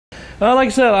Like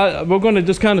I said, we're going to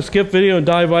just kind of skip video and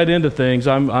dive right into things.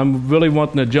 I'm really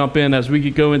wanting to jump in as we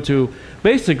go into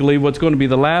basically what's going to be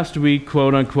the last week,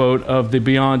 quote unquote, of the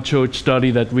Beyond Church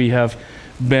study that we have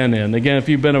been in. Again, if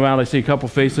you've been around, I see a couple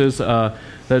faces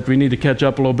that we need to catch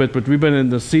up a little bit, but we've been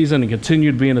in the season and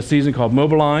continue to be in a season called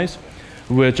Mobilize,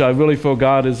 which I really feel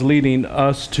God is leading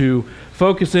us to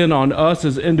focus in on us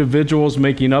as individuals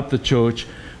making up the church,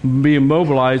 being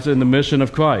mobilized in the mission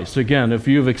of Christ. Again, if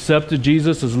you've accepted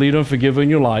Jesus as leader and forgiver in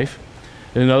your life,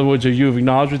 in other words, if you've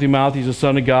acknowledged with your mouth He's the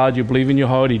Son of God, you believe in your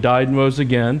heart He died and rose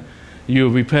again,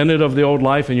 you've repented of the old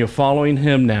life and you're following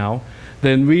Him now,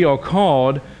 then we are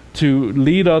called to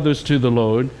lead others to the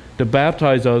Lord, to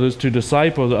baptize others, to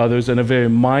disciple others in a very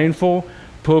mindful,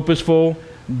 purposeful,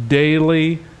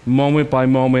 daily,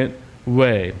 moment-by-moment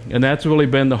way. And that's really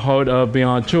been the heart of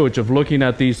Beyond Church, of looking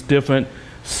at these different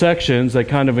sections that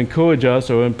kind of encourage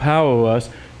us or empower us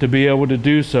to be able to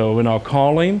do so. In our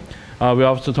calling, we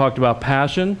also talked about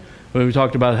passion. When we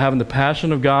talked about having the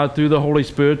passion of God through the Holy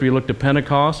Spirit, we looked at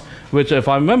Pentecost, which, if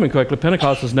I remember correctly,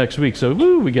 Pentecost is next week. So,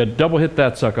 woo, we get double hit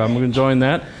that sucker. I'm enjoying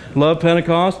that. Love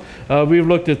Pentecost. We've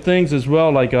looked at things as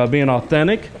well, like being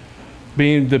authentic,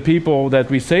 being the people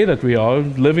that we say that we are,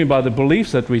 living by the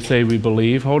beliefs that we say we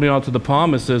believe, holding on to the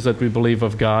promises that we believe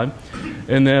of God,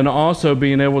 and then also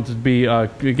being able to be,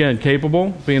 again,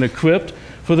 capable, being equipped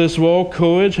for this role,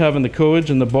 courage, having the courage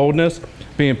and the boldness,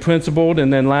 being principled,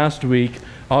 and then last week,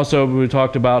 also we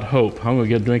talked about hope. I'm going to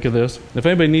get a drink of this. If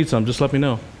anybody needs some, just let me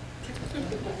know.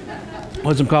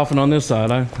 Want some coughing on this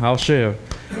side, I'll share.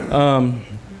 And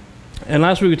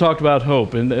last week we talked about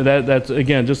hope, and that's,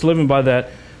 again, just living by that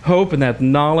hope and that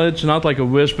knowledge, not like a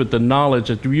wish, but the knowledge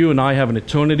that you and I have an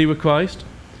eternity with Christ,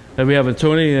 that we have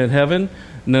eternity in heaven,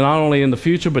 and not only in the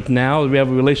future, but now, that we have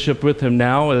a relationship with Him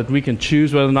now, that we can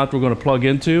choose whether or not we're going to plug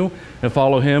into and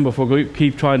follow Him before we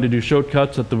keep trying to do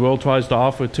shortcuts that the world tries to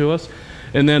offer to us.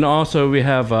 And then also we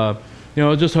have,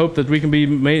 just hope that we can be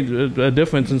made a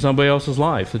difference in somebody else's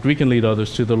life, that we can lead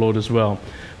others to the Lord as well.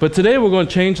 But today we're going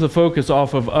to change the focus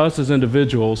off of us as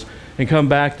individuals and come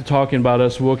back to talking about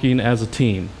us working as a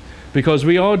team. Because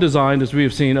we are designed, as we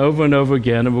have seen over and over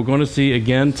again, and we're going to see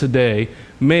again today,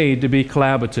 made to be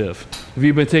collaborative. If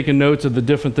you've been taking notes of the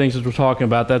different things that we're talking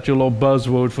about, that's your little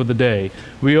buzzword for the day.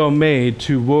 We are made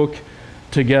to work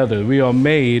together. We are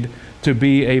made to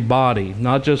be a body,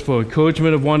 not just for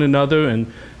encouragement of one another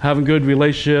and having good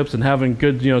relationships and having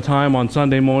good time on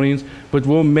Sunday mornings, but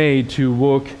we're made to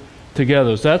work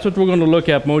together. So that's what we're going to look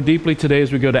at more deeply today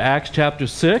as we go to Acts chapter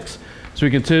 6. So we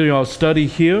continue our study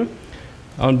here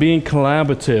on being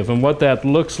collaborative and what that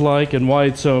looks like and why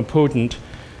it's so important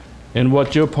and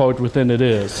what your part within it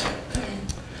is.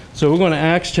 So we're going to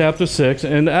Acts chapter 6,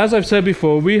 and as I've said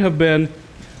before, we have been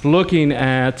looking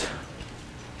at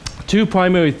two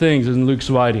primary things in Luke's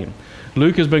writing.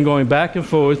 Luke has been going back and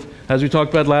forth, as we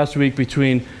talked about last week,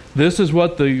 between this is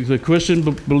what the Christian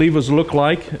believers look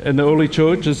like in the early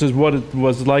church, this is what it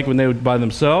was like when they were by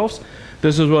themselves,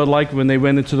 this is what it was like when they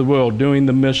went into the world doing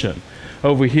the mission.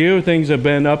 Over here, things have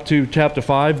been up to chapter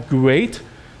 5, great.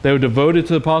 They were devoted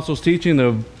to the apostles' teaching.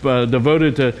 They were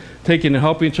devoted to taking and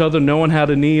helping each other. No one had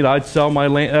a need. I'd sell my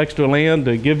extra land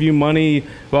to give you money.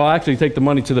 Well, actually take the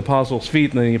money to the apostles'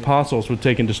 feet, and then the apostles would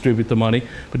take and distribute the money.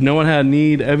 But no one had a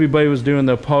need. Everybody was doing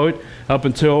their part up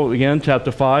until, again,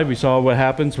 chapter 5. We saw what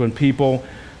happens when people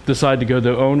decide to go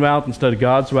their own route instead of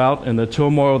God's route and the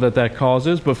turmoil that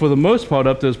causes. But for the most part,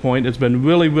 up to this point, it's been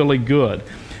really, really good.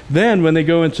 Then, when they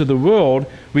go into the world,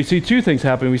 we see two things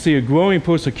happen. We see a growing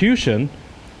persecution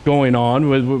going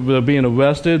on. They're being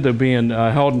arrested, they're being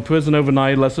held in prison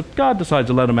overnight unless God decides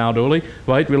to let them out early,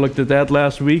 right? We looked at that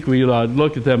last week. We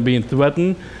looked at them being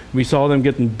threatened. We saw them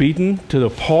getting beaten to the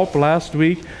pulp last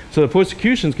week. So the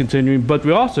persecution's continuing, but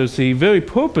we also see very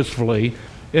purposefully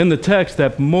in the text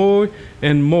that more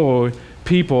and more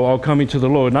people are coming to the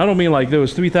Lord. And I don't mean like there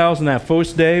was 3,000 that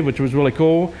first day, which was really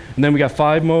cool, and then we got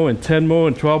 5 more and 10 more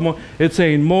and 12 more. It's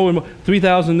saying more and more,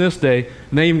 3,000 this day,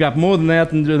 and then even got more than that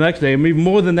the next day, and even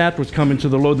more than that was coming to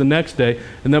the Lord the next day.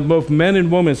 And then both men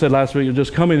and women, said last week, are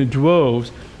just coming in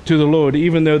droves to the Lord,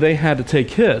 even though they had to take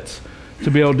hits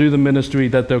to be able to do the ministry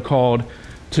that they're called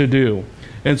to do.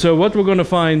 And so what we're going to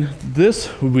find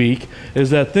this week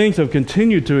is that things have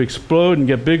continued to explode and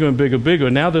get bigger and bigger and bigger.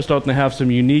 Now they're starting to have some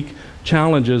unique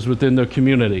challenges within their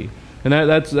community. And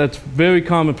that's very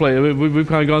commonplace. We've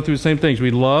kind of gone through the same things. We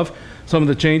love some of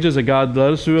the changes that God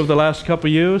led us through over the last couple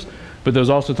of years, but there's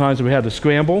also times that we had to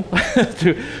scramble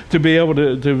to be able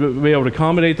to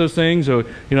accommodate those things. Or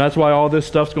that's why all this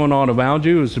stuff's going on around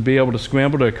you, is to be able to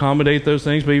scramble to accommodate those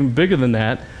things. But even bigger than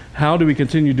that, how do we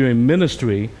continue doing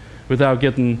ministry without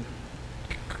getting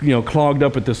clogged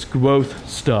up with this growth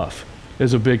stuff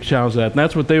is a big challenge to that. And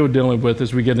that's what they were dealing with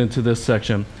as we get into this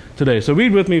section today. So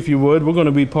read with me if you would. We're going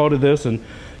to read part of this and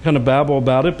kind of babble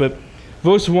about it. But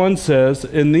verse 1 says,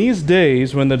 "In these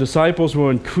days when the disciples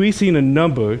were increasing in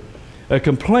number, a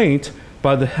complaint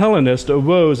by the Hellenists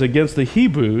arose against the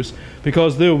Hebrews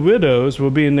because their widows were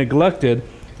being neglected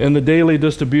in the daily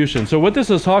distribution." So what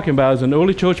this is talking about is an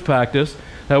early church practice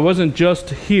that wasn't just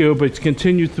here, but it's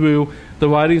continued through the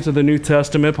writings of the New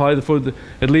Testament, probably for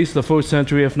at least the first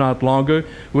century, if not longer,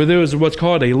 where there was what's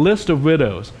called a list of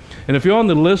widows. And if you're on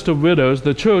the list of widows,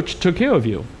 the church took care of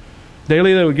you.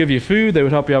 Daily, they would give you food, they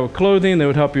would help you out with clothing, they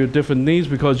would help you with different needs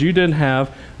because you didn't have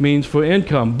means for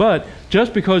income. But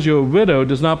just because you're a widow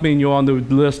does not mean you're on the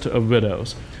list of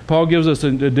widows. Paul gives us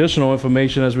additional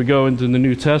information as we go into the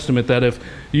New Testament that if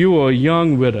you were a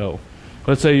young widow,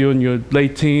 let's say you're in your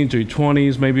late teens or your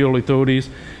 20s, maybe early 30s,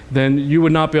 then you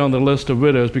would not be on the list of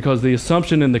widows because the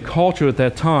assumption in the culture at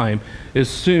that time is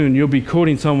soon you'll be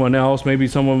courting someone else, maybe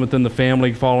someone within the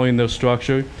family following their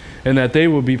structure, and that they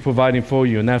will be providing for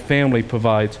you, and that family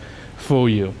provides for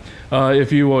you.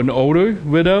 If you were an older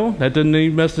widow, that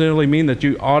doesn't necessarily mean that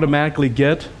you automatically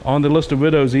get on the list of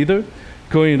widows either.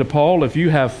 According to Paul, if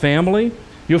you have family,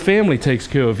 your family takes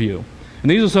care of you.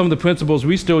 And these are some of the principles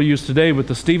we still use today with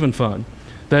the Stephen Fund.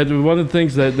 That one of the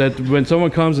things that when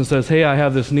someone comes and says, hey, I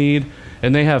have this need,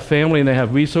 and they have family and they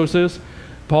have resources,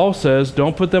 Paul says,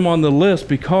 don't put them on the list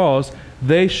because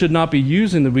they should not be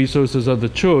using the resources of the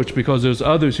church because there's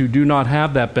others who do not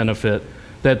have that benefit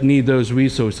that need those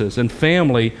resources. And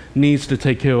family needs to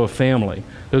take care of family.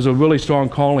 There's a really strong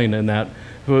calling in that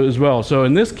as well. So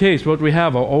in this case, what we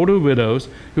have are older widows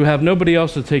who have nobody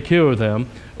else to take care of them,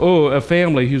 or a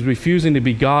family who's refusing to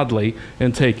be godly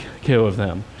and take care of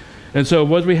them. And so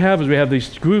what we have is we have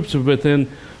these groups within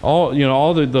all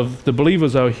the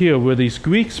believers out here where these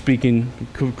Greek-speaking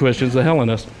Christians, the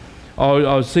Hellenists,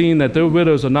 are seeing that their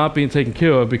widows are not being taken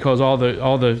care of because all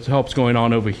the help's going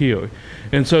on over here.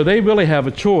 And so they really have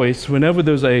a choice whenever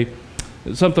there's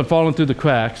something falling through the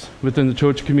cracks within the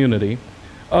church community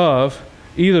of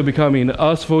either becoming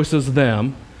us versus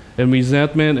them, and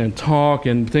resentment and talk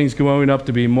and things growing up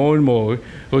to be more and more,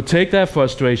 or take that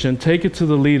frustration, take it to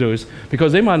the leaders,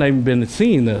 because they might not even been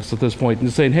seeing this at this point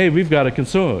and saying, hey, we've got a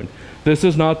concern. This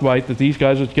is not right that these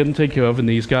guys are getting taken care of and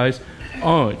these guys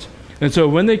aren't. And so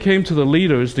when they came to the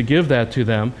leaders to give that to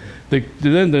them,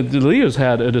 then the leaders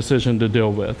had a decision to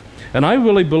deal with. And I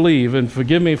really believe, and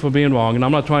forgive me for being wrong, and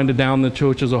I'm not trying to down the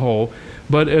church as a whole,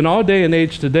 but in our day and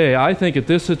age today, I think if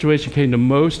this situation came to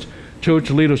most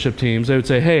church leadership teams, they would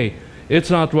say, hey,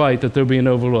 it's not right that they're being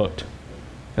overlooked.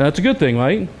 And that's a good thing,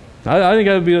 right? I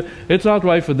think it's not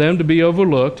right for them to be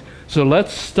overlooked, so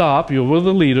let's stop. We're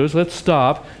the leaders, let's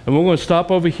stop, and we're going to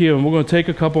stop over here, and we're going to take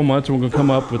a couple months, and we're going to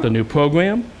come up with a new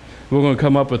program. We're going to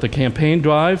come up with a campaign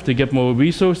drive to get more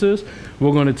resources.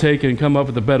 We're going to take and come up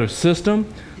with a better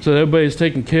system so that everybody's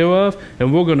taken care of,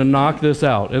 and we're going to knock this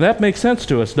out. And that makes sense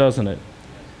to us, doesn't it?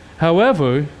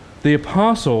 However, the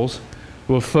apostles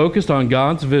were focused on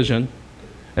God's vision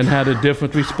and had a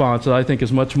different response that I think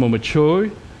is much more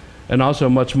mature and also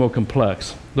much more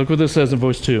complex. Look what this says in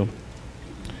verse 2.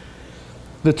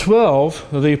 The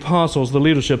 12 of the apostles, the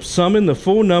leadership, summoned the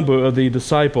full number of the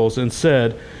disciples and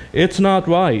said, it's not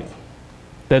right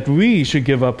that we should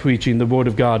give up preaching the word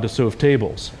of God to serve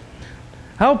tables.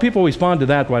 How people respond to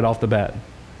that right off the bat?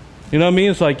 You know what I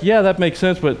mean? It's like, yeah, that makes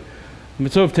sense, but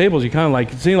serve tables, you kind of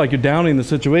like, it seems like you're downing the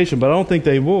situation, but I don't think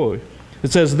they were.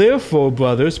 It says, therefore,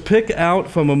 brothers, pick out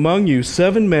from among you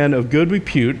 7 men of good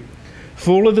repute,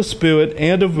 full of the Spirit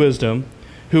and of wisdom,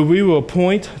 who we will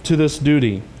appoint to this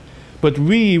duty. But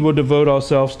we will devote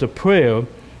ourselves to prayer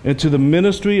and to the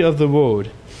ministry of the word.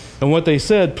 And what they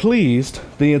said pleased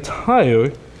the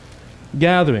entire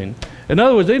gathering. In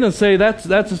other words, they didn't say that's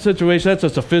a situation, that's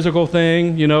just a physical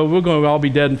thing. You know, we're going to all be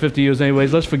dead in 50 years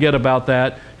anyways. Let's forget about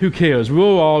that. Who cares? We're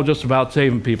all just about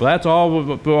saving people. That's all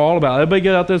we're all about. Everybody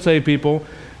get out there and save people.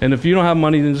 And if you don't have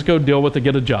money, then just go deal with it,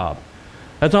 get a job.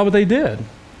 That's not what they did.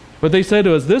 But they said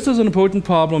to us, this is an important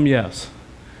problem, yes.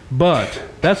 But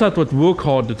that's not what we're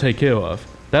called to take care of.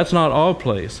 That's not our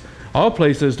place. Our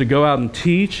place is to go out and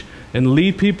teach and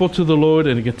lead people to the Lord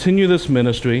and continue this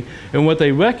ministry. And what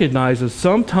they recognize is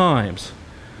sometimes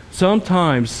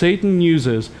Satan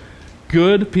uses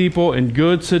good people and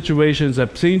good situations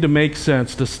that seem to make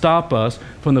sense to stop us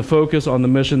from the focus on the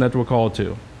mission that we're called to.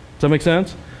 Does that make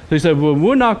sense? They said, well,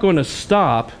 we're not going to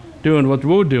stop doing what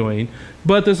we're doing,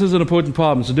 but this is an important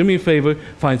problem. So do me a favor,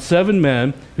 find 7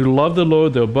 men who love the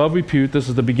Lord, they're above repute. This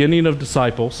is the beginning of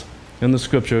disciples in the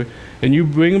scripture, and you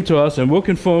bring them to us, and we'll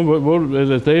confirm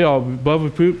that they are above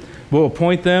repute. we'll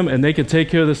appoint them, and they can take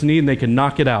care of this need, and they can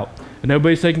knock it out. And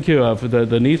everybody's taken care of.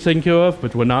 The need's taken care of,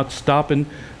 but we're not stopping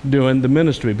doing the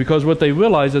ministry. Because what they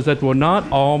realize is that we're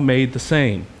not all made the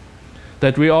same.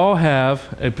 That we all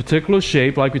have a particular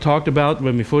shape, like we talked about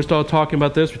when we first started talking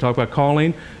about this. We talked about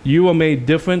calling. You are made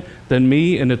different than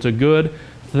me, and it's a good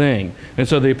thing. And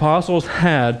so the apostles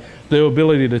had their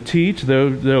ability to teach,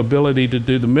 their ability to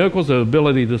do the miracles, their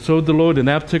ability to serve the Lord in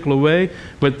that particular way.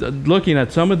 But looking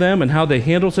at some of them and how they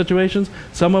handle situations,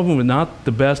 some of them were not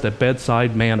the best at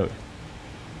bedside manner.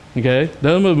 Okay?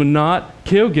 Some of them were not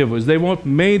caregivers. They weren't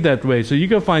made that way. So you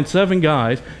go find 7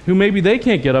 guys who maybe they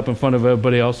can't get up in front of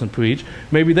everybody else and preach.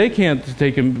 Maybe they can't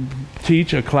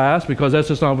teach a class because that's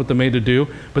just not what they're made to do.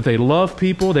 But they love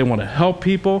people. They want to help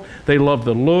people. They love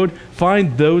the Lord.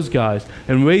 Find those guys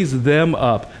and raise them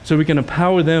up so we can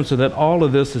empower them so that all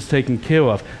of this is taken care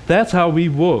of. That's how we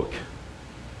work.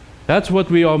 That's what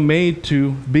we are made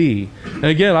to be. And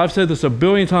again, I've said this a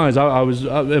billion times. I was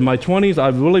in my 20s, I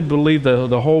really believed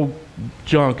the whole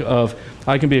junk of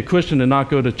I can be a Christian and not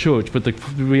go to church. But the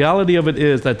reality of it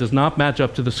is that does not match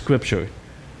up to the Scripture.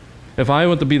 If I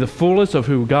want to be the fullness of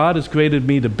who God has created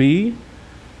me to be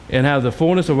and have the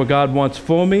fullness of what God wants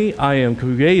for me, I am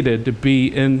created to be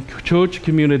in church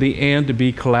community and to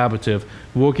be collaborative,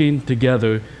 working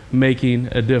together, making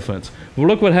a difference. Well,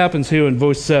 look what happens here in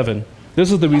verse 7. This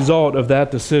is the result of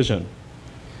that decision.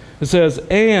 It says,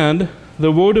 and the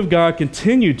word of God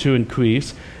continued to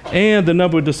increase, and the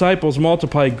number of disciples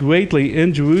multiplied greatly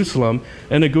in Jerusalem,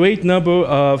 and a great number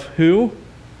of who?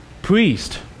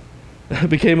 Priests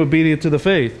became obedient to the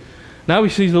faith. Now we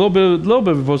see a little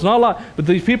bit of voice, not a lot, but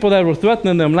these people that were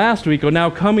threatening them last week are now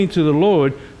coming to the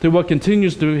Lord through what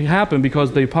continues to happen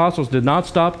because the apostles did not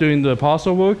stop doing the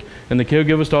apostle work, and the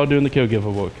caregivers started doing the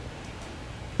caregiver work.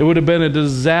 It would have been a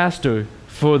disaster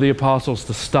for the apostles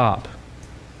to stop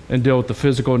and deal with the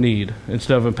physical need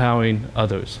instead of empowering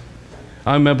others.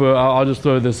 I remember, I'll just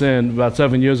throw this in, about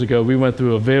 7 years ago, we went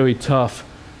through a very tough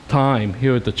time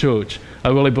here at the church. I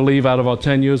really believe out of our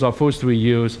 10 years, our first 3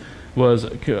 years was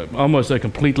almost a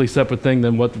completely separate thing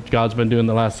than what God's been doing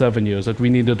the last 7 years, that we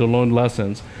needed to learn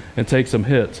lessons and take some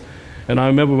hits. And I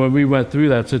remember when we went through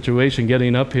that situation,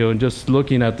 getting up here and just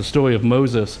looking at the story of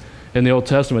Moses in the Old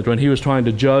Testament when he was trying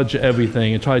to judge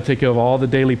everything and try to take care of all the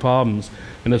daily problems.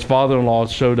 And his father-in-law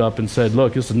showed up and said,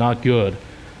 look, this is not good.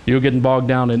 You're getting bogged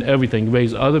down in everything.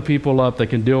 Raise other people up that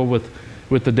can deal with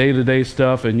the day-to-day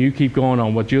stuff, and you keep going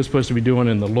on what you're supposed to be doing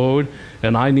in the Lord.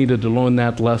 And I needed to learn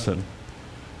that lesson.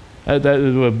 That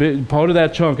a big part of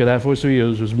that chunk of that first 3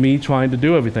 years was me trying to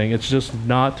do everything. It's just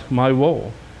not my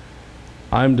role.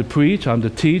 I'm to preach, I'm to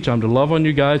teach, I'm to love on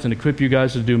you guys and equip you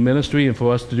guys to do ministry and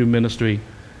for us to do ministry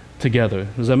together.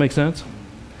 Does that make sense?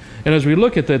 And as we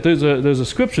look at that, there's a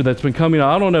scripture that's been coming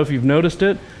out. I don't know if you've noticed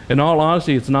it. In all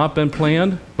honesty, it's not been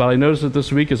planned, but I noticed it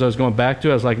this week as I was going back to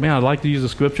it. I was like, man, I'd like to use the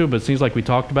scripture, but it seems like we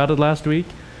talked about it last week.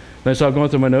 And I started going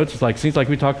through my notes. It's like, seems like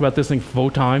we talked about this thing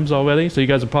 4 times already, so you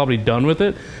guys are probably done with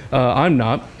it. I'm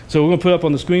not. So we're going to put it up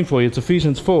on the screen for you. It's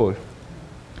Ephesians 4.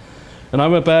 And I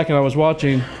went back and I was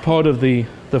watching part of the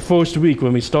first week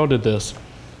when we started this.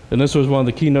 And this was one of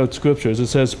the keynote scriptures. It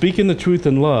says, speaking the truth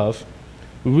in love,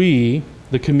 we,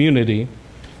 the community,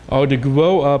 are to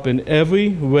grow up in every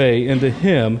way into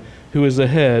Him who is the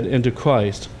head, into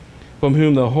Christ, from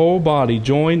whom the whole body,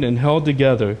 joined and held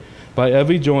together by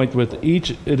every joint with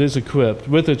which it is equipped,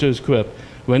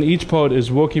 when each part is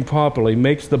working properly,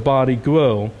 makes the body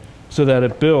grow so that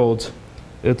it builds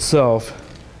itself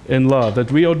in love.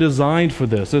 That we are designed for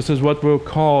this. This is what we're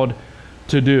called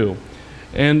to do.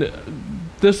 And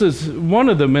this is one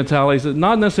of the mentalities,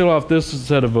 not necessarily off this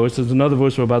set of verses. There's another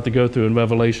verse we're about to go through in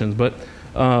Revelations, but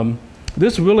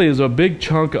this really is a big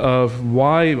chunk of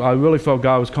why I really felt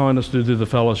God was calling us to do the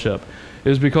fellowship,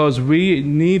 is because we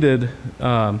needed,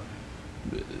 not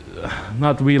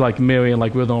we like Mary and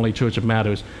like we're the only church that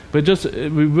matters, but just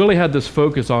we really had this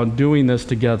focus on doing this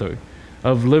together,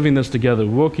 of living this together,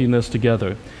 working this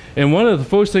together. And one of the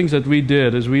first things that we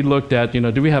did is we looked at,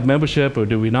 do we have membership or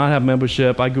do we not have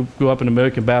membership? I grew up in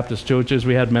American Baptist churches.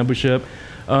 We had membership.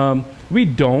 We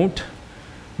don't.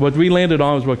 What we landed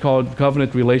on is what's called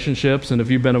covenant relationships. And if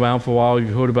you've been around for a while,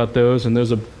 you've heard about those. And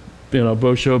there's a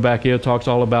brochure back here that talks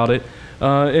all about it.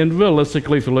 And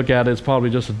realistically, if you look at it, it's probably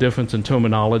just a difference in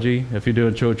terminology if you're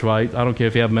doing church right. I don't care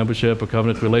if you have membership or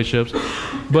covenant relationships.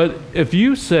 But if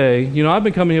you say, I've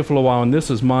been coming here for a while and this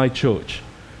is my church.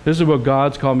 This is what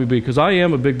God's called me to be, because I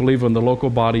am a big believer in the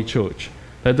local body church.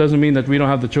 That doesn't mean that we don't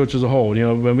have the church as a whole. You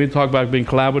know, when we talk about being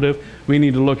collaborative, we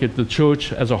need to look at the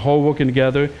church as a whole working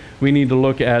together. We need to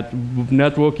look at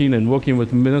networking and working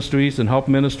with ministries and help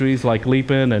ministries like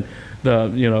Leap-In and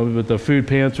with the food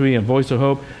pantry and Voice of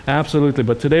Hope. Absolutely.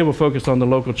 But today we're focused on the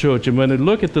local church. And when we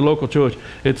look at the local church,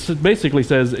 it basically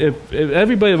says if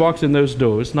everybody walks in those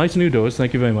doors, nice new doors,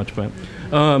 thank you very much, Brent.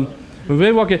 When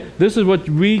we walk in, this is what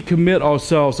we commit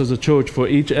ourselves as a church for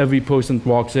every person that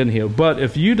walks in here. But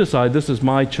if you decide this is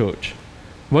my church,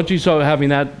 once you start having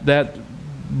that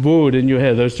word in your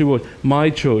head, those two words, my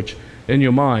church, in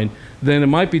your mind, then it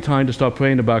might be time to start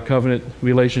praying about covenant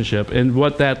relationship and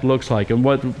what that looks like and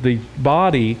what the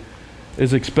body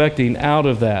is expecting out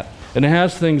of that. And it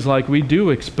has things like we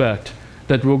do expect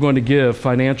that we're going to give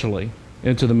financially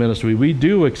into the ministry. We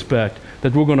do expect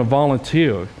that we're going to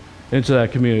volunteer into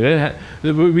that community.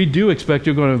 We do expect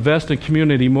you're going to invest in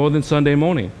community more than Sunday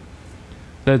morning.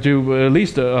 That you, at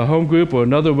least a home group or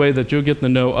another way that you're getting to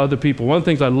know other people. One of the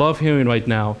things I love hearing right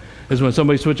now is when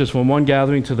somebody switches from one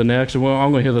gathering to the next, and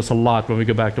I'm going to hear this a lot when we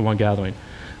go back to one gathering.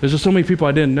 There's just so many people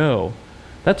I didn't know.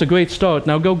 That's a great start.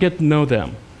 Now go get to know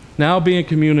them. Now be in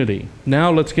community.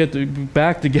 Now let's get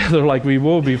back together like we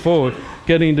were before,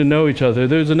 getting to know each other.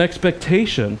 There's an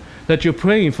expectation that you're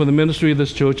praying for the ministry of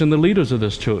this church and the leaders of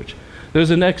this church. There's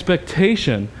an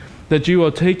expectation that you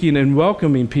are taking and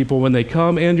welcoming people when they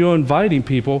come, and you're inviting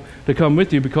people to come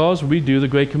with you because we do the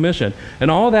Great Commission.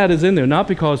 And all that is in there, not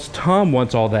because Tom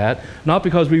wants all that, not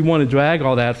because we want to drag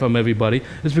all that from everybody.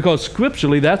 It's because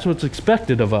scripturally that's what's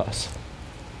expected of us.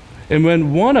 And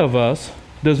when one of us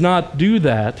does not do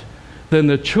that, then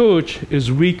the church is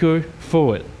weaker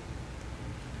for it.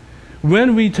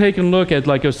 When we take a look at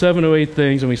like 7 or 8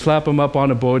 things and we slap them up on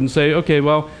a board and say, okay,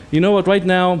 well, you know what, right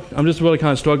now I'm just really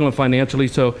kind of struggling financially,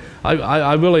 so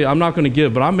I'm not going to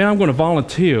give, but I'm going to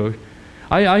volunteer.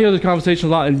 I hear this conversation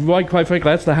a lot, and quite frankly,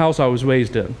 that's the house I was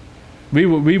raised in. We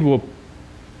were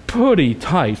pretty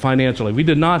tight financially. We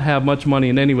did not have much money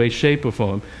in any way, shape, or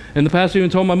form. And the pastor even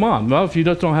told my mom, well, if you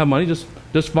just don't have money,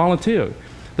 just volunteer.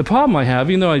 The problem I have,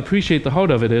 even though I appreciate the heart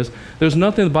of it, is there's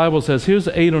nothing in the Bible says, here's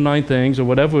 8 or 9 things, or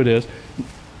whatever it is.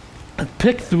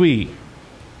 Pick 3.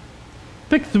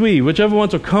 Pick 3, whichever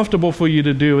ones are comfortable for you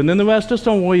to do, and then the rest, just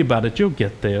don't worry about it. You'll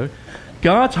get there.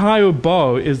 God's higher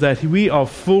bar is that we are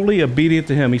fully obedient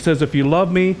to Him. He says, if you love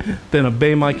me, then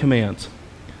obey my commands.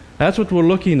 That's what we're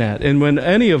looking at. And when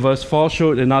any of us fall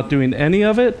short in not doing any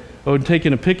of it, or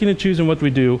taking and picking and choosing what we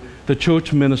do, the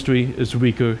church ministry is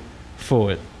weaker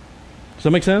for it. Does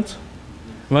that make sense?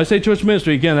 When I say church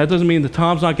ministry, again, that doesn't mean that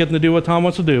Tom's not getting to do what Tom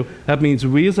wants to do. That means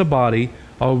we as a body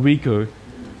are weaker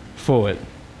for it.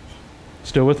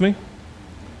 Still with me?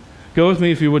 Go with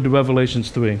me, if you would, to Revelations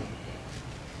 3.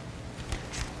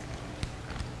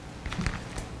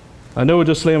 I know we're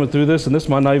just slamming through this, and this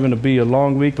might not even be a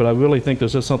long week, but I really think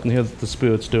there's just something here that the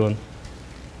Spirit's doing.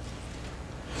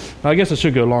 I guess I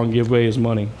should go along and give Ray his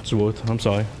money. It's worth. I'm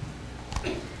sorry.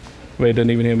 Ray didn't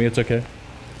even hear me. It's okay.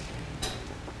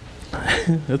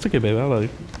 That's okay, baby. I love you.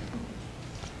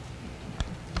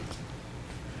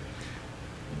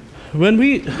 Let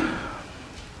me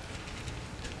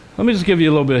just give you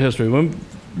a little bit of history. When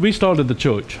we started the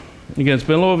church, again, it's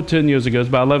been a little over 10 years ago. It's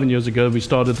about 11 years ago. We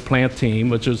started the plant team,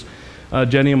 which is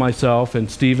Jenny and myself, and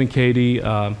Steve and Katie,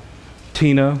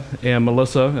 Tina and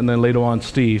Melissa, and then later on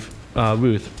Steve,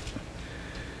 Ruth.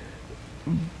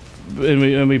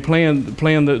 And we planned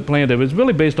it. It was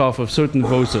really based off of certain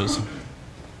verses.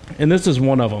 And this is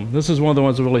one of them. This is one of the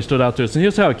ones that really stood out to us. And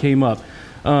here's how it came up.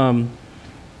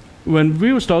 When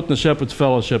we were starting the Shepherd's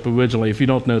Fellowship originally, if you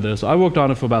don't know this, I worked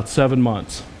on it for about 7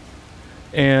 months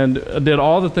and did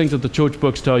all the things that the church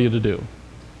books tell you to do.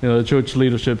 You know, the church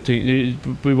leadership team,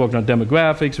 we worked on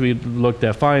demographics, we looked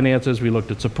at finances, we looked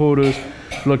at supporters,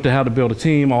 looked at how to build a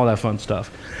team, all that fun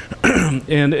stuff.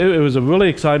 And it was a really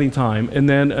exciting time. And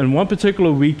then in one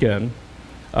particular weekend,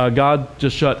 God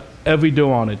just shut every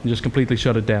door on it and just completely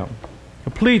shut it down.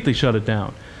 Completely shut it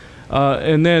down.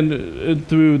 And then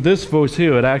through this verse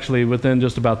here, it actually, within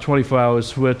just about 24 hours,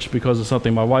 switched because of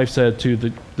something my wife said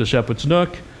to the Shepherd's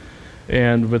Nook.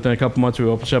 And within a couple months, we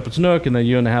opened Shepherd's Nook. And then a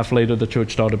year and a half later, the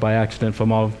church started by accident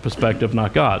from our perspective,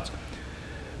 not God's.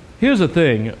 Here's the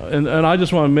thing, and I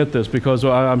just want to admit this because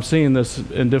I'm seeing this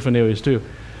in different areas too.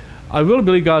 I really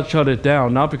believe God shut it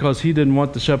down, not because He didn't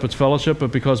want the Shepherd's Fellowship,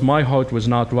 but because my heart was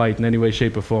not right in any way,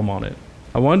 shape, or form on it.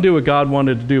 I wanted to do what God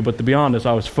wanted to do, but to be honest,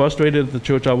 I was frustrated at the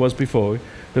church I was before.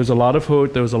 There was a lot of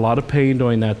hurt, there was a lot of pain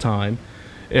during that time,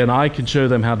 and I could show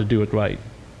them how to do it right.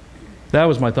 That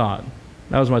was my thought.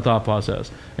 That was my thought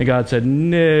process. And God said,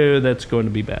 no, that's going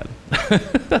to be bad.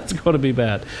 That's going to be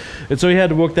bad. And so He had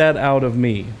to work that out of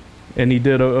me. and he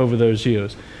did over those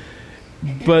years.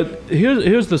 But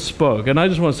here's the spoke, and I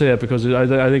just want to say that because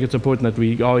I think it's important that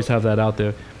we always have that out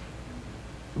there.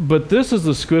 But this is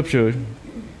the scripture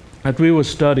that we were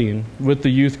studying with the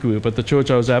youth group at the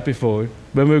church I was at before,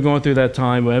 when we were going through that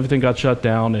time when everything got shut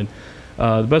down, and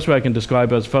the best way I can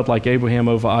describe it is it felt like Abraham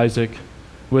over Isaac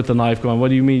with the knife going, what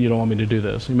do you mean you don't want me to do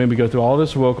this? You made me go through all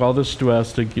this work, all this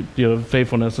stress to get,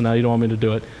 faithfulness, and now you don't want me to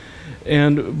do it.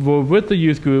 And we're with the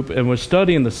youth group, and we're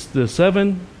studying the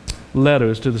 7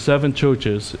 letters to the 7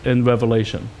 churches in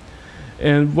Revelation.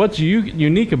 And what's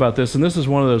unique about this, and this is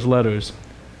one of those letters,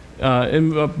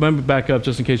 and remember, back up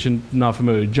just in case you're not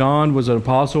familiar. John was an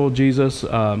apostle of Jesus.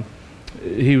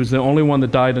 He was the only one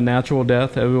that died a natural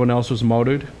death. Everyone else was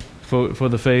martyred for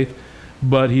the faith.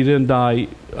 But he didn't die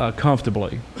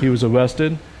comfortably. He was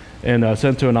arrested and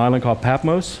sent to an island called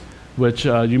Patmos, which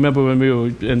you remember when we were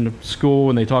in school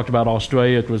and they talked about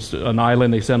Australia, it was an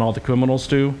island they sent all the criminals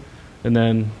to. And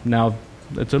then now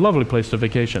it's a lovely place to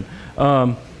vacation.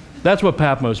 That's what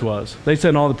Patmos was. They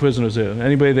sent all the prisoners there,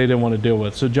 anybody they didn't want to deal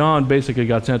with. So John basically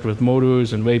got sent with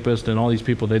murderers and rapists and all these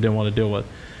people they didn't want to deal with.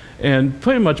 And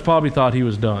pretty much probably thought he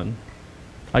was done.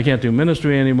 I can't do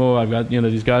ministry anymore. I've got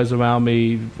these guys around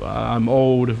me. I'm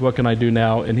old. What can I do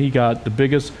now? And he got the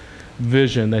biggest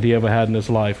vision that he ever had in his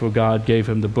life, where God gave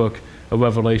him the book of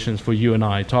Revelations for you and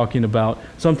I, talking about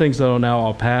some things that are now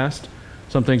our past,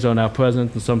 some things that are now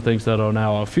present, and some things that are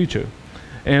now our future.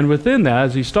 And within that,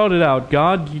 as he started out,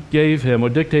 God gave him, or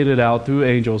dictated out through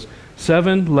angels,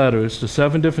 7 letters to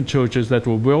 7 different churches that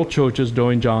were real churches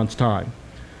during John's time,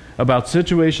 about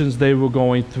situations they were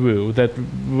going through that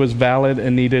was valid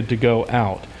and needed to go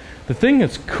out. The thing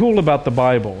that's cool about the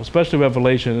Bible, especially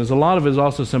Revelation, is a lot of it is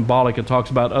also symbolic. It talks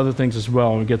about other things as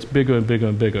well, and it gets bigger and bigger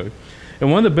and bigger.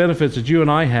 And one of the benefits that you and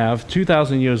I have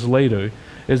 2,000 years later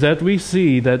is that we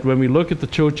see that when we look at the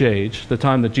church age, the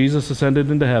time that Jesus ascended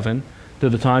into heaven to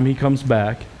the time he comes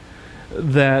back,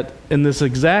 that in this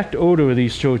exact order of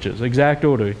these churches, exact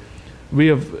order, we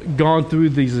have gone through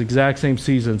these exact same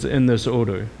seasons in this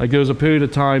order. Like there was a period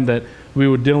of time that we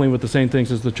were dealing with the same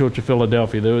things as the Church of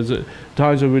Philadelphia. There was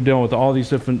times when we were dealing with all these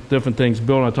different things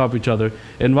built on top of each other.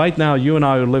 And right now, you and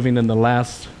I are living in the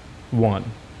last one.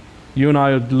 You and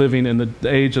I are living in the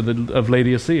age of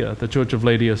Laodicea, the Church of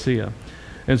Laodicea.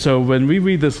 And so when we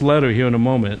read this letter here in a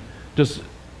moment, just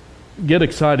get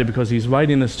excited because he's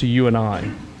writing this to you and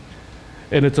I.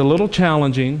 And it's a little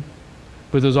challenging,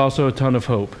 but there's also a ton of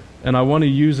hope. And I want to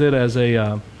use it as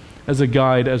a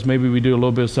guide, as maybe we do a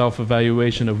little bit of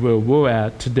self-evaluation of where we're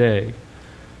at today,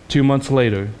 2 months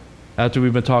later, after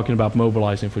we've been talking about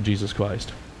mobilizing for Jesus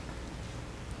Christ.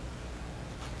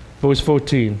 Verse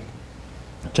 14,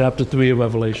 chapter 3 of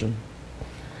Revelation.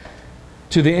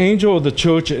 To the angel of the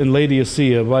church in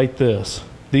Laodicea write this.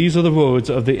 These are the words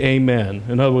of the Amen.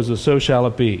 In other words, the so shall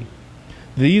it be.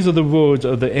 These are the words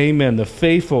of the Amen, the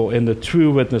faithful and the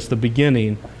true witness, the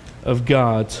beginning of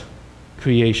God's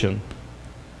creation.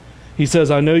 He says,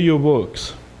 I know your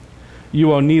works.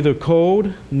 You are neither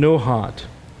cold nor hot.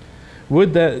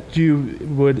 Would that you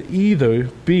would either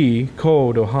be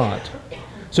cold or hot.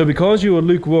 So because you are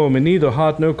lukewarm and neither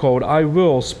hot nor cold, I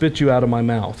will spit you out of my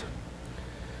mouth.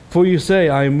 For you say,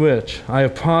 I am rich, I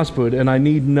have prospered, and I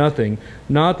need nothing,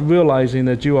 not realizing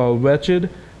that you are wretched,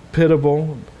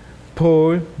 pitiable,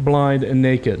 poor, blind, and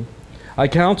naked. I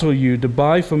counsel you to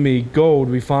buy from me gold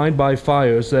refined by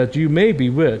fire, so that you may be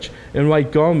rich, and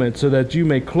white garments, so that you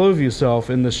may clothe yourself,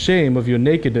 and the shame of your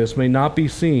nakedness may not be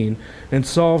seen, and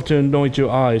salve to anoint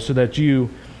your eyes, so that you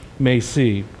may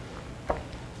see.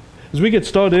 As we get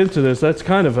started into this, that's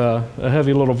kind of a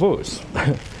heavy little verse.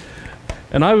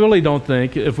 And I really don't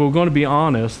think, if we're going to be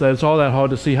honest, that it's all that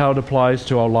hard to see how it applies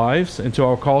to our lives and to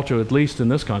our culture, at least in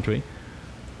this country.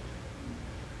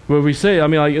 Where we say, I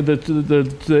mean, like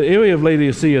the area of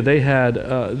Laodicea, they had,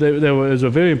 there was a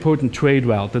very important trade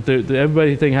route that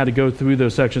everything had to go through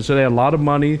those sections. So they had a lot of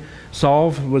money.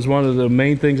 Solve was one of the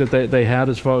main things that they had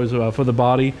as far as for the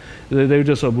body. They were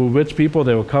just were rich people.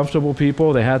 They were comfortable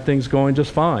people. They had things going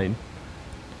just fine.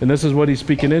 And this is what he's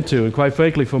speaking into. And quite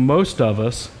frankly, for most of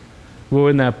us, we're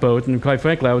in that boat. And quite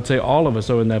frankly, I would say all of us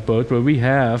are in that boat where we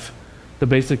have the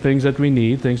basic things that we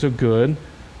need. Things are good.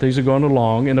 Things are going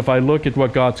along, and if I look at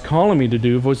what God's calling me to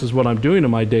do versus what I'm doing in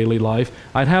my daily life,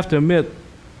 I'd have to admit,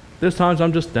 there's times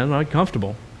I'm just not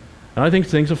comfortable. And I think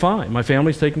things are fine. My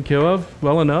family's taken care of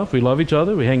well enough. We love each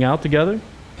other. We hang out together.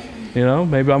 You know,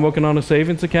 maybe I'm working on a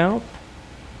savings account.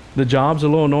 The job's a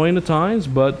little annoying at times,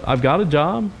 but I've got a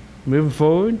job. Moving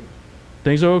forward,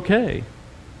 things are okay.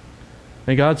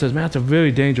 And God says, man, it's a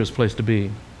very dangerous place to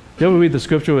be. You ever read the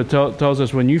scripture that tells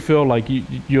us when you feel like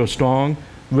you're strong,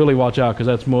 really watch out, because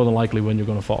that's more than likely when you're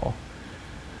going to fall.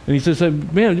 And he says,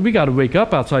 man, we got to wake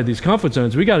up outside these comfort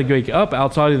zones. We got to wake up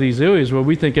outside of these areas where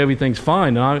we think everything's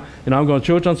fine. And I'm going to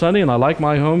church on Sunday, and I like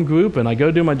my home group, and I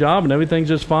go do my job, and everything's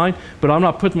just fine. But I'm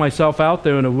not putting myself out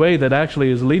there in a way that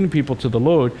actually is leading people to the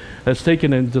Lord, that's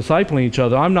taking and discipling each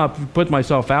other. I'm not putting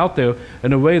myself out there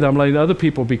in a way that I'm letting other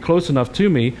people be close enough to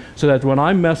me so that when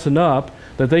I'm messing up,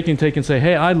 that they can take and say,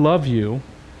 hey, I love you,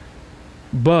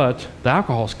 but the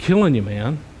alcohol's killing you,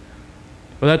 man.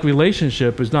 Or that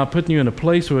relationship is not putting you in a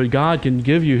place where God can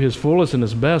give you his fullest and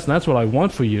his best, and that's what I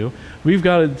want for you. We've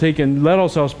got to take and let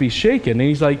ourselves be shaken. And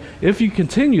he's like, if you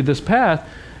continue this path,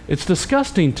 it's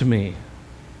disgusting to me.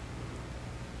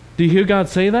 Do you hear God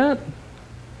say that?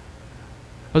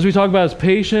 As we talk about his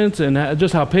patience and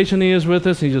just how patient he is with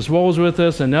us, and he just rolls with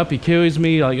us, and up he carries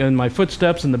me like in my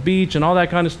footsteps in the beach and all that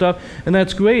kind of stuff, and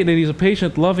that's great, and he's a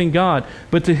patient, loving God.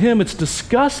 But to him, it's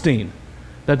disgusting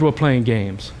that we're playing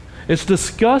games. It's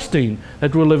disgusting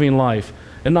that we're living life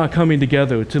and not coming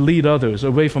together to lead others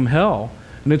away from hell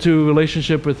and into a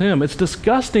relationship with him. It's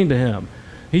disgusting to him.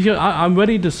 I'm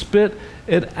ready to spit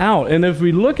it out. And if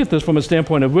we look at this from a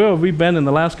standpoint of where have we been in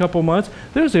the last couple of months,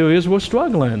 there's areas we're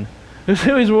struggling. There's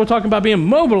areas where we're talking about being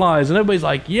mobilized, and everybody's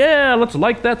like, yeah, let's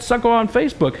like that sucker on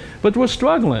Facebook. But we're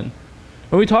struggling.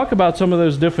 When we talk about some of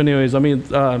those different areas, I mean,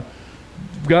 God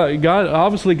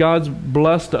obviously God's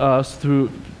blessed us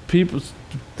through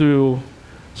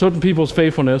certain people's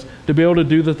faithfulness to be able to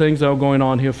do the things that are going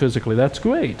on here physically. That's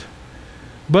great.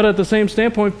 But at the same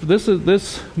standpoint,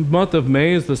 this month of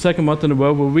May is the second month in a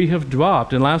row where we have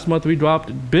dropped. And last month we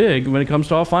dropped big when it comes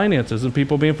to our finances and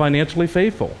people being financially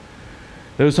faithful.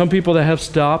 There are some people that have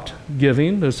stopped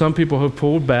giving. There's some people who have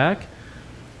pulled back.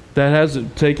 That has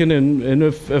taken and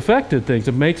affected things.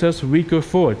 It makes us weaker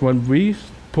for it. When we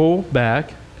pull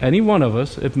back, any one of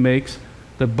us, it makes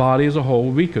the body as a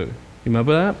whole weaker. You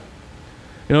remember that?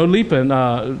 You know, leaping,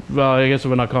 well, I guess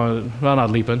we're not calling it, well,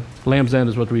 not leaping. Lamb's End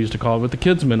is what we used to call it with the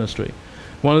kids' ministry.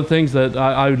 One of the things that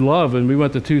I love, and we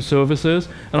went to 2 services,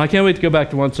 and I can't wait to go back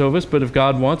to 1 service, but if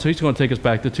God wants, he's going to take us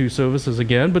back to 2 services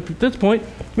again. But at this point,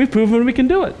 we've proven we can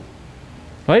do it.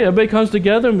 Right? Everybody comes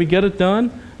together and we get it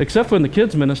done, except for in the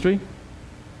kids' ministry.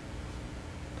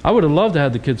 I would have loved to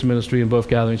have the kids' ministry in both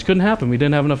gatherings. Couldn't happen. We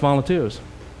didn't have enough volunteers.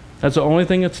 That's the only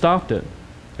thing that stopped it.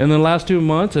 In the last 2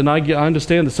 months, and I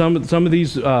understand that some of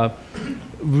these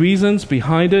reasons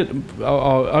behind it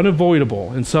are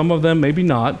unavoidable, and some of them maybe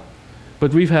not,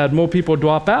 but we've had more people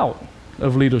drop out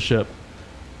of leadership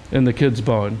in the kids'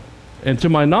 barn. And to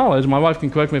my knowledge, my wife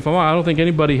can correct me if I'm wrong, I don't think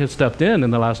anybody has stepped in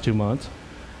the last 2 months.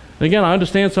 And again, I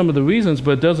understand some of the reasons,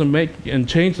 but it doesn't make and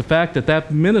change the fact that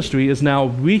that ministry is now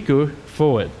weaker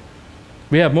for it.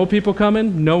 We have more people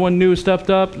coming, no one new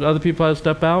stepped up, other people had to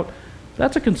step out.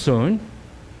 That's a concern.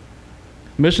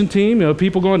 Mission team, you know,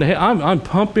 people going to Haiti. I'm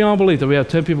pumped beyond belief that we have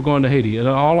 10 people going to Haiti. And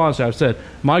in all honesty, I've said,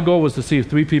 my goal was to see if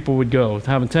 3 people would go.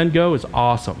 Having 10 go is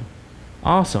awesome.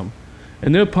 Awesome.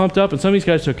 And they're pumped up, and some of these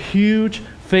guys took huge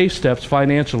faith steps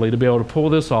financially to be able to pull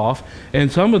this off.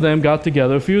 And some of them got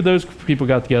together, a few of those people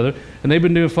got together, and they've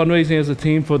been doing fundraising as a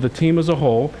team for the team as a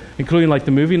whole, including like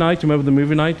the movie night. Remember the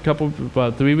movie night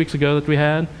about 3 weeks ago that we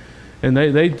had? And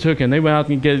they took and they went out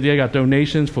and they got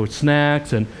donations for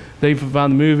snacks, and they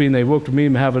found the movie and they worked with me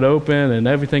to have it open and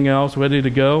everything else ready to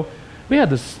go. We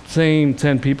had the same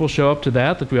 10 people show up to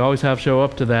that we always have show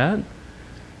up to that.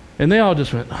 And they all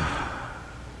just went, and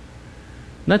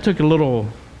that took a little,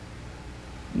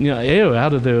 air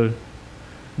out of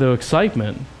their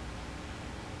excitement.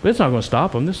 But it's not going to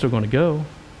stop them. They're still going to go.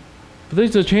 But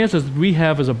these are the chances we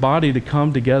have as a body to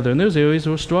come together. And there's areas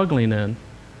we're struggling in.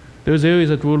 There's areas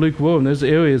that we're lukewarm. There's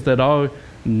areas that our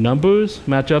numbers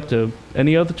match up to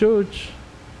any other church,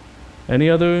 any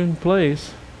other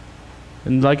place.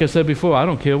 And like I said before, I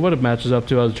don't care what it matches up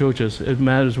to other churches. It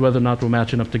matters whether or not we're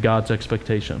matching up to God's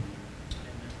expectation.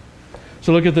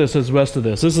 So look at this as the rest of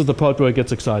this. This is the part where it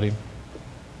gets exciting.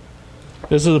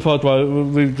 This is the part where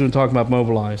we've been talking about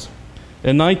mobilize.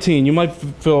 In 19, you might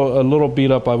feel a little beat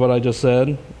up by what I just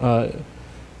said.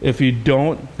 If you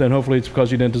don't, then hopefully it's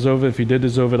because you didn't deserve it. If you did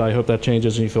deserve it, I hope that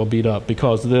changes and you feel beat up,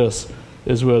 because this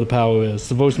is where the power is.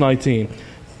 So verse 19,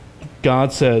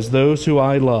 God says, those who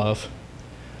I love,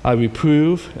 I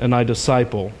reprove and I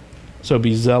disciple. So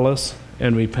be zealous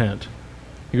and repent.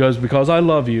 He goes, because I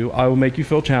love you, I will make you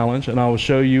feel challenged, and I will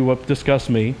show you what disgusts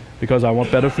me, because I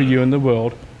want better for you in the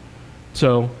world.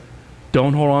 So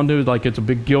don't hold on to it like it's a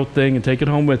big guilt thing and take it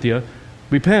home with you.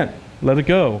 Repent. Let it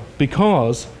go.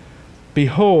 Because,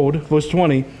 behold, verse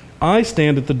 20, I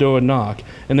stand at the door and knock.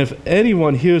 And if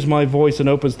anyone hears my voice and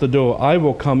opens the door, I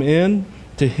will come in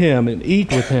to him and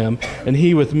eat with him, and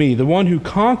he with me. The one who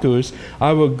conquers,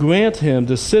 I will grant him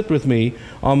to sit with me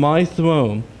on my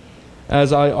throne,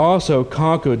 as I also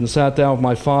conquered and sat down with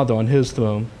my Father on his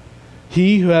throne.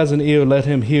 He who has an ear, let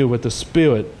him hear what the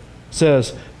Spirit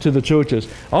says to the churches.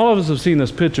 All of us have seen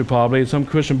this picture probably at some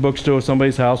Christian bookstore or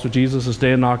somebody's house where Jesus is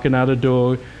standing knocking at a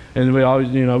door, and we all,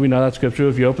 we know that scripture,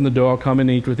 if you open the door, I'll come and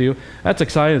eat with you. That's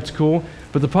exciting, it's cool.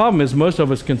 But the problem is most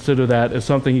of us consider that as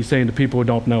something he's saying to people who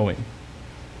don't know him.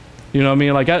 You know what I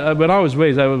mean? Like when I was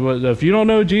raised, if you don't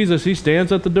know Jesus, he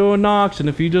stands at the door and knocks, and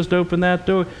if you just open that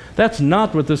door, that's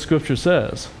not what this scripture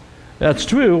says. That's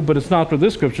true, but it's not what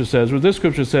this scripture says. What this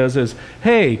scripture says is,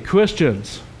 hey,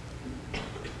 Christians,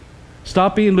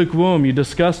 stop being lukewarm. You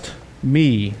disgust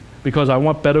me because I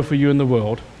want better for you in the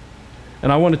world.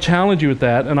 And I want to challenge you with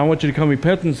that, and I want you to come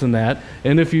repentance in that.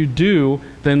 And if you do,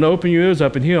 then open your ears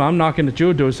up and hear. I'm knocking at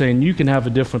your door saying you can have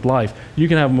a different life. You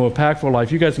can have a more impactful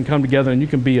life. You guys can come together and you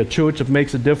can be a church that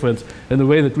makes a difference in the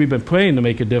way that we've been praying to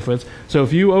make a difference. So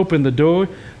if you open the door,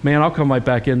 man, I'll come right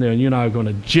back in there, and you and I are going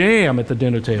to jam at the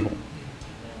dinner table.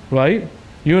 Right?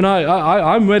 You and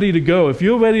I'm ready to go. If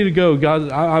you're ready to go,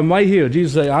 God, I'm right here.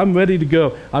 Jesus said, I'm ready to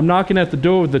go. I'm knocking at the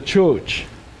door of the church.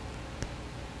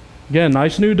 Again,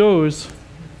 nice new doors,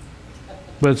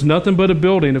 but it's nothing but a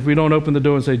building if we don't open the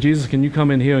door and say, Jesus, can you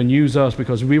come in here and use us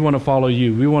because we want to follow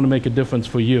you. We want to make a difference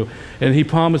for you. And he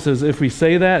promises if we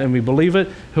say that and we believe it,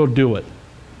 he'll do it.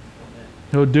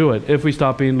 He'll do it if we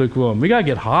stop being lukewarm. We got to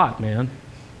get hot, man.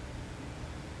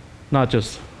 Not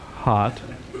just hot.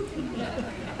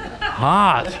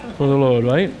 Hot for the Lord,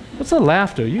 right? What's that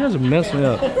laughter? You guys are messing me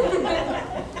up.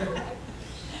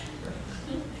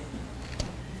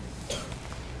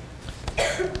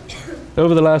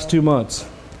 Over the last 2 months,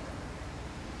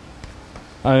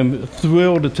 I am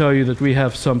thrilled to tell you that we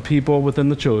have some people within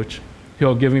the church who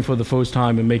are giving for the first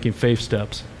time and making faith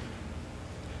steps.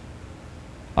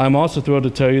 I'm also thrilled to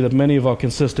tell you that many of our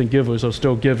consistent givers are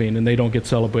still giving and they don't get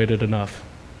celebrated enough.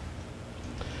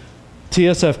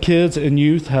 TSF Kids and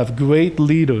Youth have great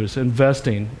leaders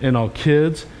investing in our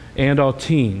kids and our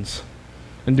teens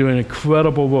and doing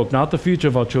incredible work, not the future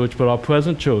of our church, but our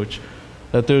present church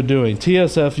that they're doing.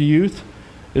 TSF Youth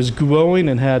is growing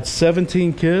and had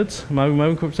 17 kids. Am I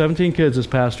remembering? 17 kids this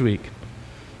past week.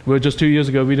 Where just 2 years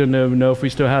ago we didn't even know if we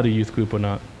still had a youth group or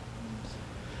not.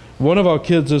 One of our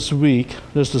kids this week,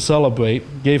 just to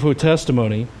celebrate, gave her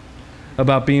testimony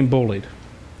about being bullied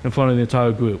in front of the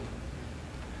entire group.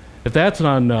 If that's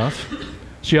not enough,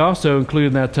 she also included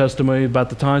in that testimony about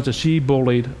the times that she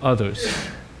bullied others.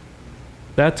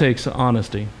 That takes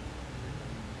honesty.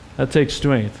 That takes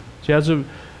strength. She has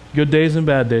good days and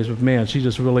bad days, but man, she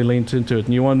just really leans into it.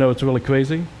 And you want to know what's really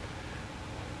crazy?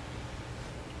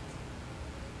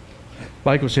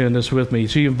 Mike was sharing this with me.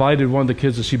 She invited one of the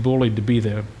kids that she bullied to be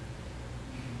there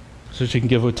so she can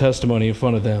give her testimony in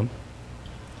front of them.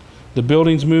 The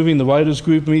building's moving. The writers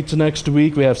group meets next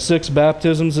week. We have 6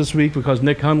 baptisms this week because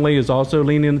Nick Hunley is also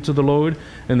leaning into the Lord.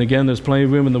 And again, there's plenty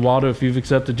of room in the water if you've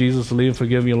accepted Jesus to lead and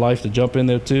forgive your life to jump in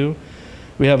there too.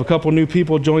 We have a couple new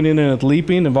people joining in at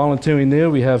Leaping and volunteering there.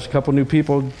 We have a couple new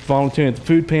people volunteering at the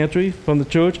food pantry from the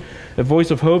church. At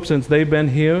Voice of Hope, since they've been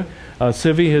here,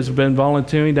 Civi has been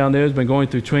volunteering down there, has been going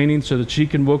through training so that she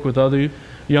can work with other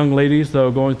young ladies that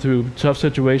are going through tough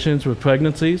situations with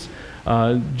pregnancies.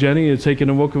 Jenny is taking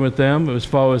and working with them as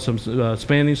far as some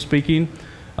Spanish-speaking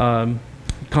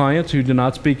clients who do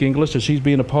not speak English, so she's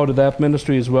being a part of that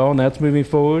ministry as well, and that's moving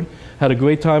forward. Had a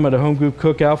great time at a home group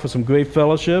cookout for some great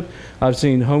fellowship. I've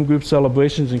seen home group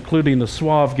celebrations, including the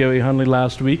suave Gary Hunley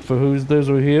last week, for those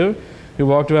who are here, who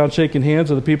walked around shaking hands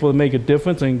with the people that make a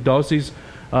difference, and Darcy's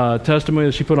testimony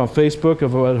that she put on Facebook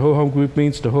of what her home group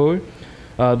means to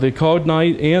her. The card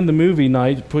night and the movie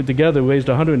night put together raised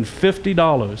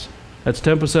 $150. That's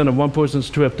 10% of one person's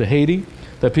trip to Haiti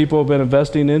that people have been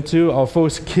investing into. Our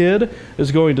first kid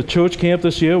is going to church camp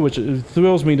this year, which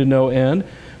thrills me to no end.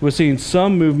 We're seeing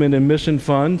some movement in mission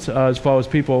funds as far as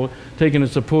people taking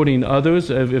and supporting others.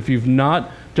 If you've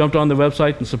not jumped on the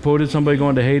website and supported somebody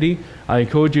going to Haiti, I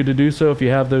encourage you to do so if you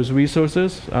have those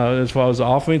resources as far as the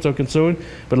offerings are concerned.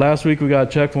 But last week we got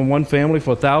a check from one family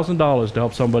for $1,000 to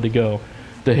help somebody go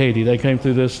to Haiti. They came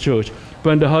through this church.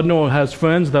 Brenda Hudnall has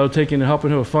friends that are taking and helping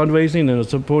her with fundraising and are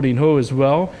supporting her as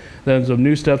well. There's some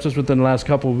new steps just within the last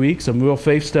couple of weeks, some real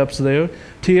faith steps there.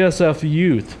 TSF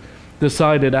Youth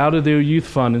decided out of their youth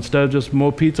fund, instead of just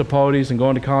more pizza parties and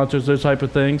going to concerts, those type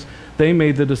of things, they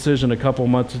made the decision about a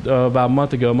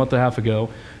month and a half ago,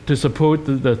 to support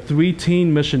the 3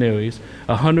 teen missionaries,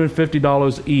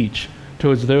 $150 each,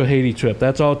 towards their Haiti trip.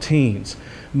 That's all teens.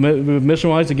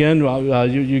 Mission-wise, again,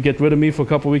 you get rid of me for a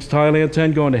couple weeks, Thailand,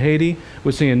 10, going to Haiti.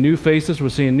 We're seeing new faces. We're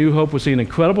seeing new hope. We're seeing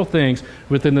incredible things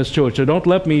within this church. So don't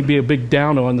let me be a big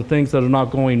downer on the things that are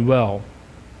not going well.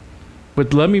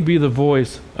 But let me be the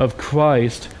voice of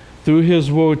Christ through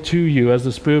his word to you as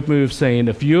the Spirit moves, saying,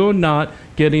 if you're not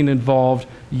getting involved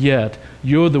yet,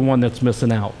 you're the one that's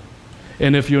missing out.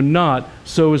 And if you're not,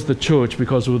 so is the church,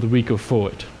 because we're the weaker for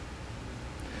it.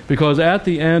 Because at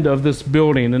the end of this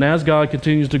building, and as God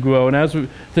continues to grow, and as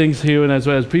things here, and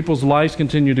as people's lives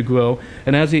continue to grow,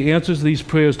 and as he answers these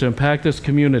prayers to impact this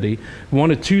community,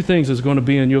 one of two things is going to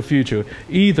be in your future.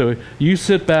 Either you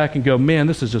sit back and go, man,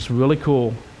 this is just really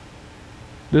cool.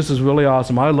 This is really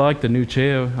awesome. I like the new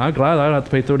chair. I'm glad I don't have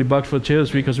to pay $30 for the chair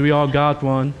this week because we all got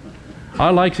one. I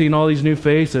like seeing all these new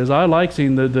faces. I like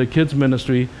seeing the kids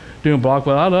ministry doing block,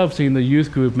 but I love seeing the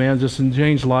youth group, man, just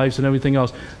change lives and everything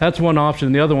else. That's one option.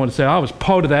 And the other one to say, I was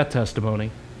part of that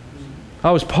testimony.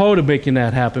 I was part of making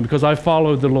that happen because I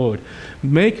followed the Lord.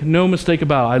 Make no mistake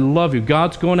about it. I love you.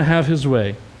 God's going to have his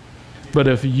way. But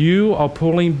if you are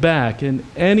pulling back in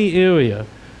any area,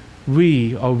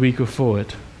 we are weaker for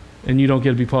it. And you don't get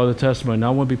to be part of the testimony. Now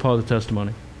I want to be part of the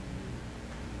testimony.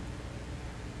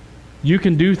 You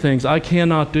can do things I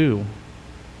cannot do.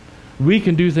 We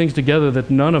can do things together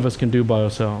that none of us can do by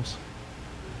ourselves.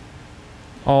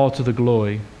 All to the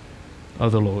glory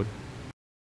of the Lord.